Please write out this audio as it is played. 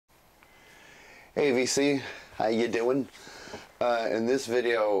Hey VC, how you doing? In this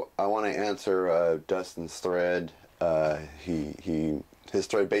video, I want to answer Dustin's thread. His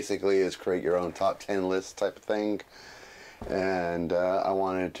thread basically is create your own top 10 list type of thing, and I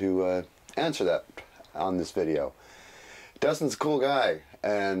wanted to answer that on this video. Dustin's a cool guy,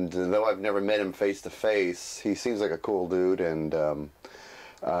 and though I've never met him face to face, he seems like a cool dude, and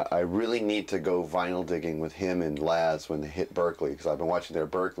I really need to go vinyl digging with him and Laz when they hit Berkeley, because I've been watching their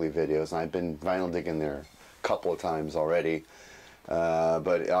Berkeley videos, and I've been vinyl digging there a couple of times already.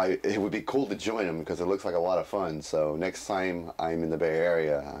 But it would be cool to join them because it looks like a lot of fun. So next time I'm in the Bay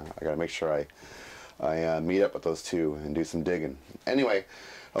Area, I got to make sure I meet up with those two and do some digging. Anyway,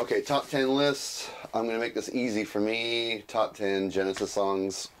 okay, top 10 lists. I'm going to make this easy for me. Top 10 Genesis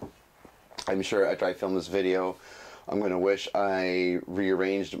songs. I'm sure after I film this video, I'm going to wish I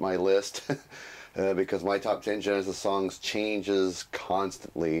rearranged my list because my top 10 Genesis songs changes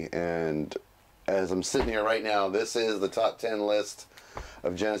constantly, and as I'm sitting here right now, this is the top 10 list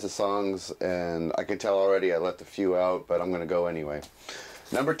of Genesis songs, and I can tell already I left a few out, but I'm going to go anyway.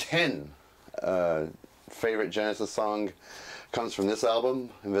 Number 10 favorite Genesis song comes from this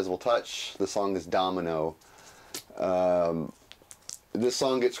album, Invisible Touch. The song is Domino. This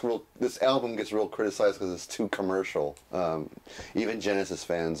album gets real criticized because it's too commercial. Even Genesis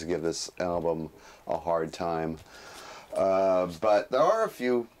fans give this album a hard time. But there are a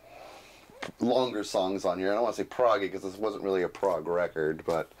few longer songs on here. I don't want to say proggy because this wasn't really a prog record,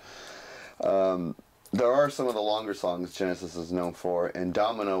 but there are some of the longer songs Genesis is known for, and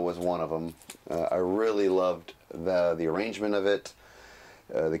Domino was one of them. I really loved the arrangement of it.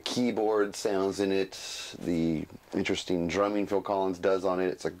 The keyboard sounds in it, the interesting drumming Phil Collins does on it.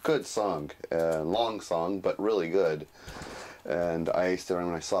 It's a good song, long song, but really good. And I used to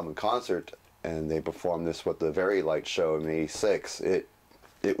remember when I saw them in concert, and they performed this with the Very Light Show in '86. It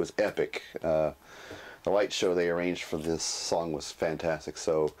was epic. The light show they arranged for this song was fantastic.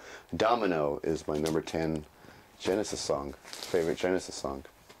 So Domino is my number 10 Genesis song, favorite Genesis song.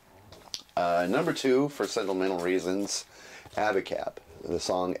 Number 2, for sentimental reasons, Abacab. The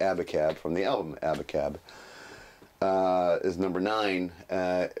song Abacab from the album Abacab is number 9.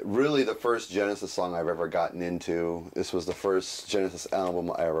 Really the first Genesis song I've ever gotten into. This was the first Genesis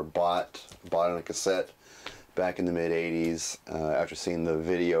album I ever bought on a cassette back in the mid-'80s. After seeing the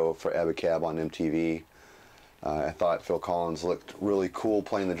video for Abacab on MTV, I thought Phil Collins looked really cool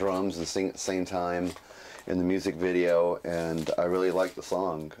playing the drums and singing at the same time in the music video, and I really liked the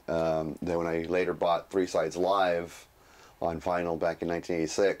song. Then when I later bought Three Sides Live on vinyl back in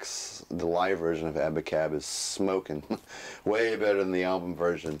 1986, the live version of Abacab is smoking. Way better than the album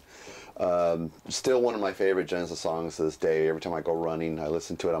version. Still one of my favorite Genesis songs to this day. Every time I go running, I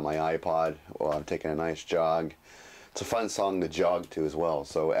listen to it on my iPod while I'm taking a nice jog. It's a fun song to jog to as well.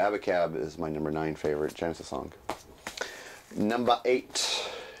 So Abacab is my number 9 favorite Genesis song. Number 8,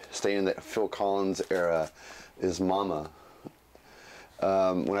 staying in the Phil Collins era, is Mama.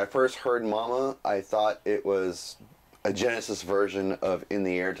 When I first heard Mama, I thought it was a Genesis version of In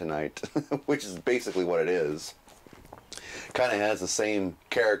the Air Tonight, which is basically what it is. Kind of has the same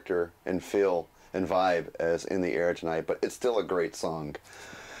character and feel and vibe as In the Air Tonight, but it's still a great song.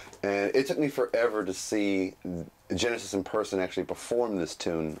 And it took me forever to see Genesis in person actually perform this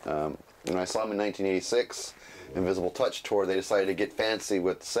tune. When I saw them in 1986, Invisible Touch tour, they decided to get fancy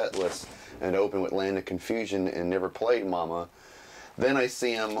with the set list and open with Land of Confusion and never played Mama. Then I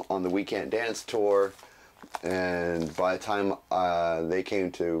see them on the We Can't Dance tour, and by the time they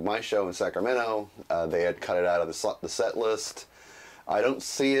came to my show in Sacramento, they had cut it out of the set list. I don't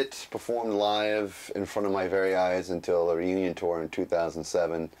see it performed live in front of my very eyes until the reunion tour in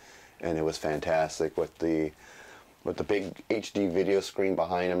 2007, and it was fantastic with the big HD video screen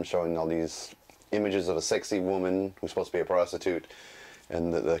behind them showing all these images of a sexy woman who's supposed to be a prostitute,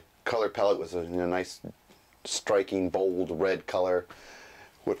 and the color palette was a nice, striking, bold red color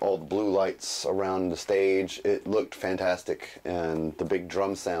with all the blue lights around the stage. It looked fantastic, and the big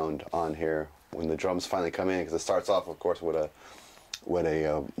drum sound on here when the drums finally come in, because it starts off, of course, with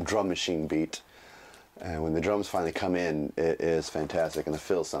a drum machine beat, and when the drums finally come in, it is fantastic, and the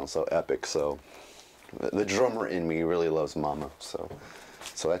fill sounds so epic. So the drummer in me really loves Mama. So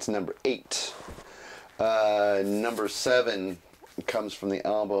that's number 8. Number 7 comes from the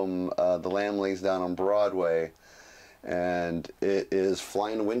album The Lamb Lays Down on Broadway, and it is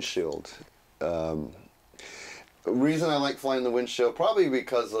Fly in the Windshield. The reason I like Fly in the Windshield, probably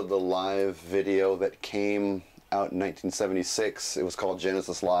because of the live video that came out in 1976. It was called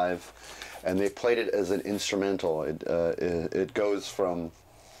Genesis Live, and they played it as an instrumental. It goes from,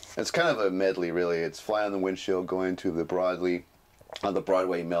 it's kind of a medley really. It's Fly on the Windshield going to the Broadway the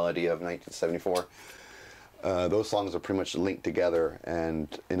Broadway Melody of 1974. Those songs are pretty much linked together, and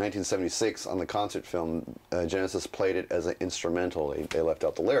in 1976 on the concert film, Genesis played it as an instrumental. They left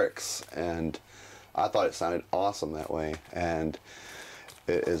out the lyrics, and I thought it sounded awesome that way, and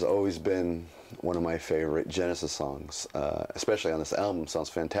it has always been one of my favorite Genesis songs, especially on this album. Sounds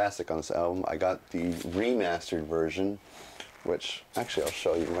fantastic on this album. I got the remastered version, which actually I'll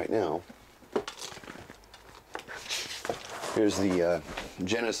show you right now. Here's the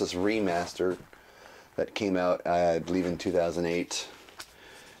Genesis remaster that came out, I believe, in 2008.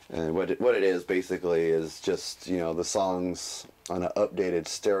 And what it is basically is just, you know, the songs on an updated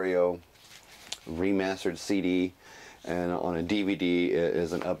stereo remastered CD, and on a DVD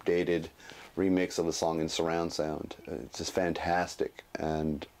is an updated remix of the song in surround sound. It's just fantastic,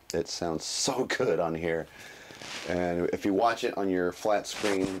 and it sounds so good on here. And if you watch it on your flat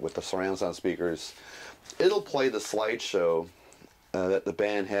screen with the surround sound speakers, it'll play the slideshow that the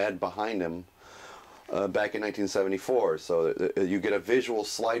band had behind them back in 1974. So you get a visual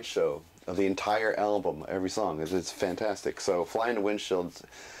slideshow of the entire album, every song. It's fantastic. So Fly in the Windshields,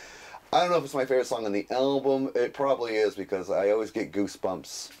 I don't know if it's my favorite song on the album. It probably is, because I always get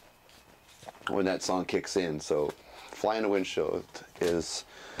goosebumps when that song kicks in. So Fly in the Windshield is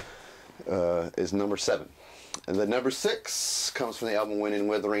number 7. And the number 6 comes from the album Wind and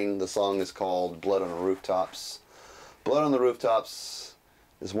Withering. The song is called Blood on the Rooftops. Blood on the Rooftops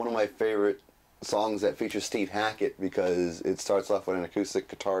is one of my favorite songs that features Steve Hackett, because it starts off with an acoustic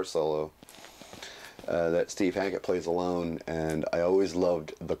guitar solo that Steve Hackett plays alone, and I always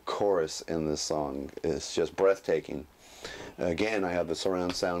loved the chorus in this song. It's just breathtaking. Again, I have the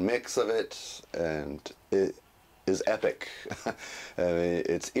surround sound mix of it, and it is epic. I mean,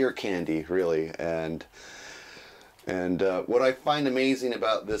 it's ear candy, really. And what I find amazing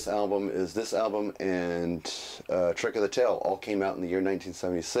about this album is this album and Trick of the Tail all came out in the year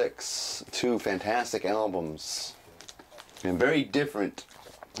 1976. 2 fantastic albums, and very different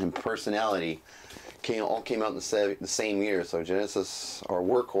in personality. All came out in the same year. So Genesis are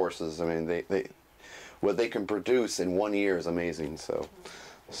workhorses. I mean, what they can produce in 1 year is amazing. So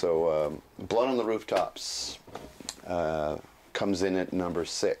Blood on the Rooftops comes in at number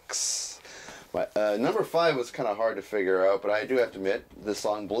 6. Number 5 was kind of hard to figure out, but I do have to admit, this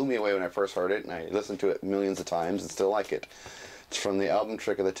song blew me away when I first heard it, and I listened to it millions of times and still like it. It's from the album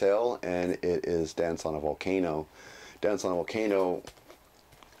Trick of the Tail, and it is Dance on a Volcano. Dance on a Volcano,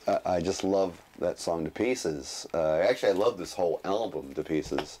 I just love that song to pieces. Actually, I love this whole album to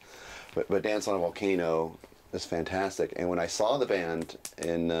pieces, but Dance on a Volcano is fantastic. And when I saw the band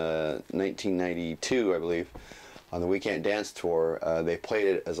in 1992, I believe, on the We Can't Dance tour, they played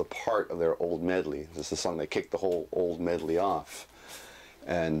it as a part of their old medley. This is a song that kicked the whole old medley off.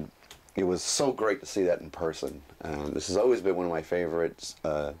 And it was so great to see that in person. This has always been one of my favorite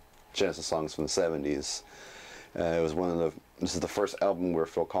Genesis songs from the 70s. This is the first album where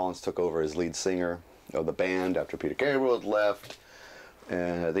Phil Collins took over as lead singer of the band after Peter Gabriel had left.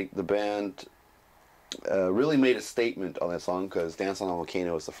 And I think the band really made a statement on that song, because Dance on a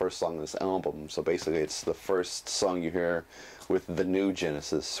Volcano is the first song on this album. So basically it's the first song you hear with the new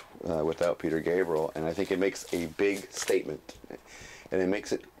Genesis without Peter Gabriel, and I think it makes a big statement, and it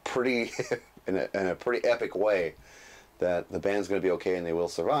makes it pretty in a pretty epic way that the band's going to be okay and they will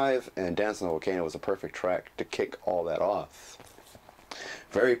survive, and Dance on a Volcano was a perfect track to kick all that off.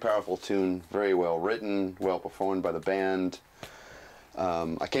 Very powerful tune, very well written, well performed by the band.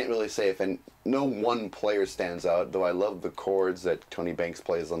 I can't really say if no one player stands out, though I love the chords that Tony Banks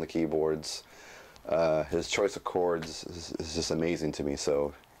plays on the keyboards. His choice of chords is just amazing to me.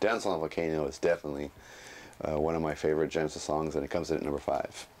 So Dance on a Volcano is definitely one of my favorite Genesis songs, and it comes in at number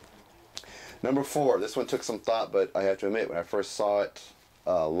 5. Number 4, this one took some thought, but I have to admit, when I first saw it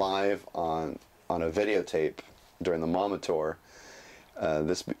live on a videotape during the Mama tour,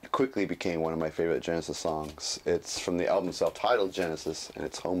 this quickly became one of my favorite Genesis songs. It's from the album self-titled Genesis, and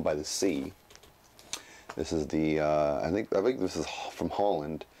it's Home by the Sea. This is the, I think this is from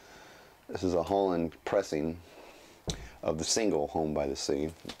Holland. This is a Holland pressing of the single Home by the Sea,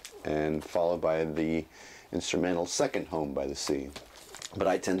 and followed by the instrumental second Home by the Sea. But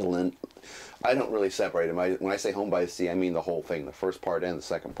I don't really separate them. When I say Home by the Sea, I mean the whole thing, the first part and the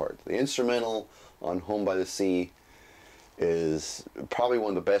second part. The instrumental on Home by the Sea is probably one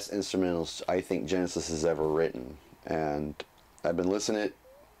of the best instrumentals I think Genesis has ever written, and I've been listening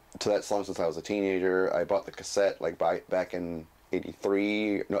to that song since I was a teenager. I bought the cassette like back in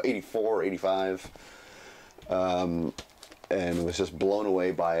 84, 85, and was just blown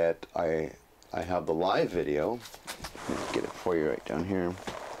away by it. I have the live video. Let me get it for you right down here.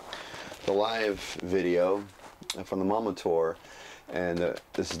 The live video from the Mama tour, And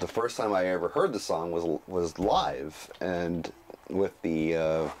this is the first time I ever heard the song was live, and with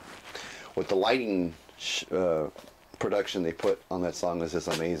the lighting production they put on that song is just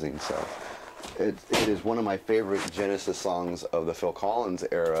amazing. So it is one of my favorite Genesis songs of the Phil Collins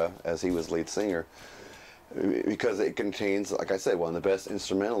era, as he was lead singer, because it contains, like I said, one of the best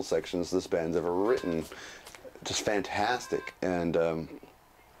instrumental sections this band's ever written. Just fantastic, and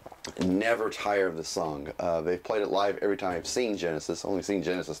never tire of the song. They've played it live every time I've seen Genesis. Only seen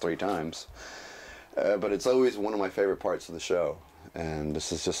Genesis 3 times, but it's always one of my favorite parts of the show. And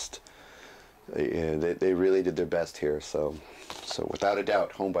this is just, they really did their best here. So without a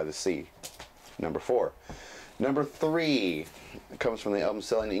doubt, Home by the Sea, number 4. Number 3 comes from the album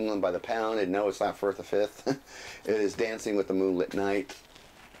Selling England by the Pound, and no, it's not Firth the Fifth. It is Dancing with the Moonlit Night.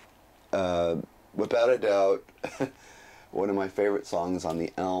 Without a doubt, one of my favorite songs on the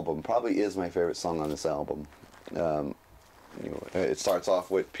album. Probably is my favorite song on this album. It starts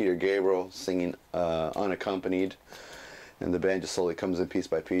off with Peter Gabriel singing unaccompanied, and the band just slowly comes in piece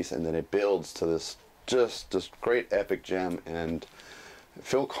by piece, and then it builds to this great epic gem. And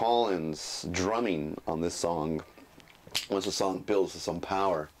Phil Collins drumming on this song, once the song builds to some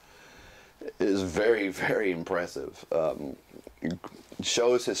power, is very, very impressive.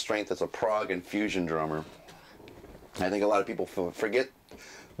 Shows his strength as a prog and fusion drummer. I think a lot of people forget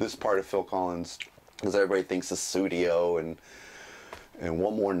this part of Phil Collins, because everybody thinks the studio and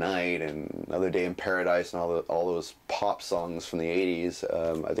One More Night and Another Day in Paradise and all those pop songs from the 80s.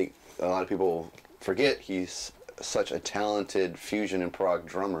 I think a lot of people forget he's such a talented fusion and prog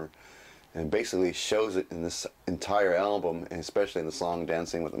drummer, and basically shows it in this entire album, and especially in the song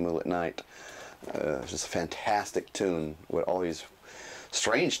Dancing with the Moonlit Night. It's just a fantastic tune with all these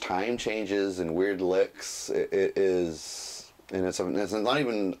strange time changes and weird licks. It is, and it's not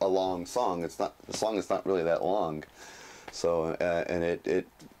even a long song. The song is not really that long. So and it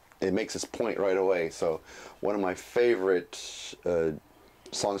makes its point right away. So one of my favorite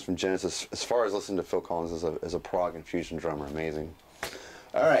songs from Genesis, as far as listening to Phil Collins as a prog and fusion drummer. Amazing.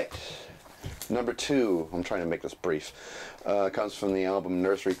 All right. Number 2, I'm trying to make this brief, comes from the album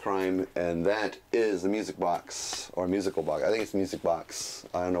Nursery Crime, and that is the Music Box, or Musical Box. I think it's Music Box.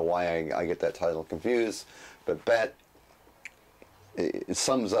 I don't know why I get that title confused, but it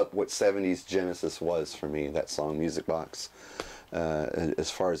sums up what 70s Genesis was for me, that song, Music Box. As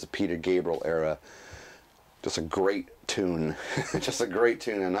far as the Peter Gabriel era, just a great tune. Just a great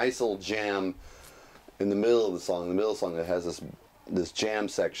tune. A nice little jam in the middle of the song. In the middle of the song that has this jam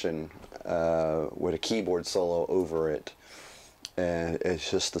section with a keyboard solo over it, and it's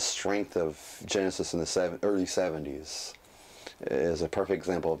just the strength of Genesis in the early 70s is a perfect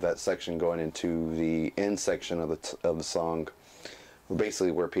example of that section going into the end section of the song,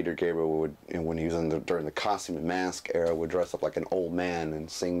 basically where Peter Gabriel would, when he was during the Costume and Mask era, would dress up like an old man and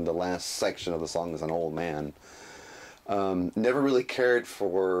sing the last section of the song as an old man. Never really cared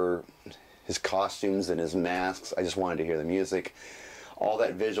for his costumes and his masks. I just wanted to hear the music. All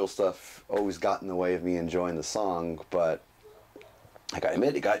that visual stuff always got in the way of me enjoying the song, but I gotta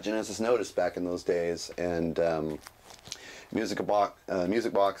admit, it got Genesis noticed back in those days. And Music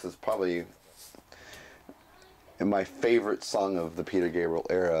Box is probably my favorite song of the Peter Gabriel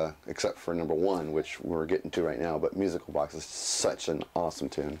era, except for number 1, which we're getting to right now. But Musical Box is such an awesome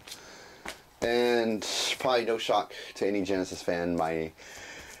tune, and probably no shock to any Genesis fan, my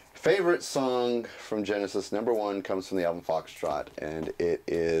favorite song from Genesis, number 1, comes from the album Foxtrot, and it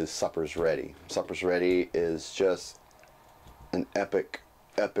is Supper's Ready. Supper's Ready is just an epic,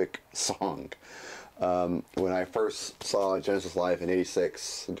 epic song. When I first saw Genesis live in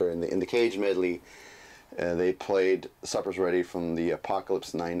 '86 in the Cage medley, they played Supper's Ready from the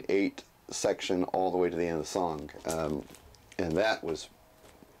Apocalypse 9/8 section all the way to the end of the song, and I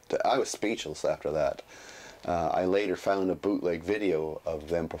was speechless after that. I later found a bootleg video of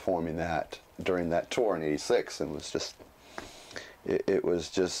them performing that during that tour in '86, and it was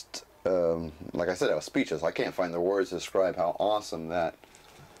just like I said, I was speechless. I can't find the words to describe how awesome that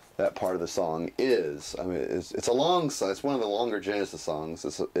part of the song is. I mean, it's a long song. It's one of the longer Genesis songs.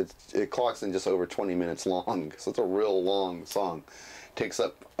 It clocks in just over 20 minutes long, so it's a real long song. It takes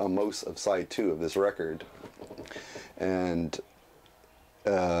up most of side 2 of this record, and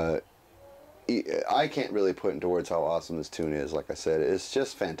I can't really put into words how awesome this tune is. Like I said, it's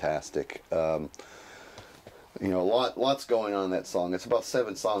just fantastic. Lots going on in that song. It's about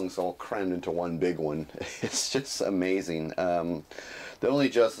 7 songs all crammed into one big one. It's just amazing. The only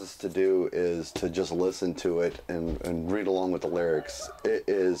justice to do is to just listen to it and read along with the lyrics. It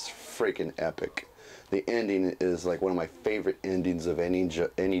is freaking epic. The ending is like one of my favorite endings of any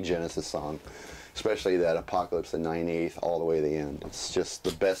Genesis song. especially that Apocalypse, the 9/8 all the way to the end. It's just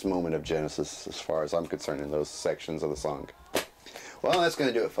the best moment of Genesis as far as I'm concerned in those sections of the song. Well, that's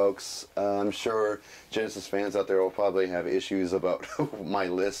going to do it, folks. I'm sure Genesis fans out there will probably have issues about my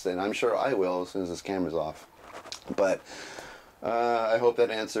list, and I'm sure I will as soon as this camera's off. But I hope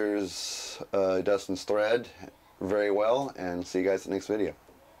that answers Dustin's thread very well, and see you guys in the next video.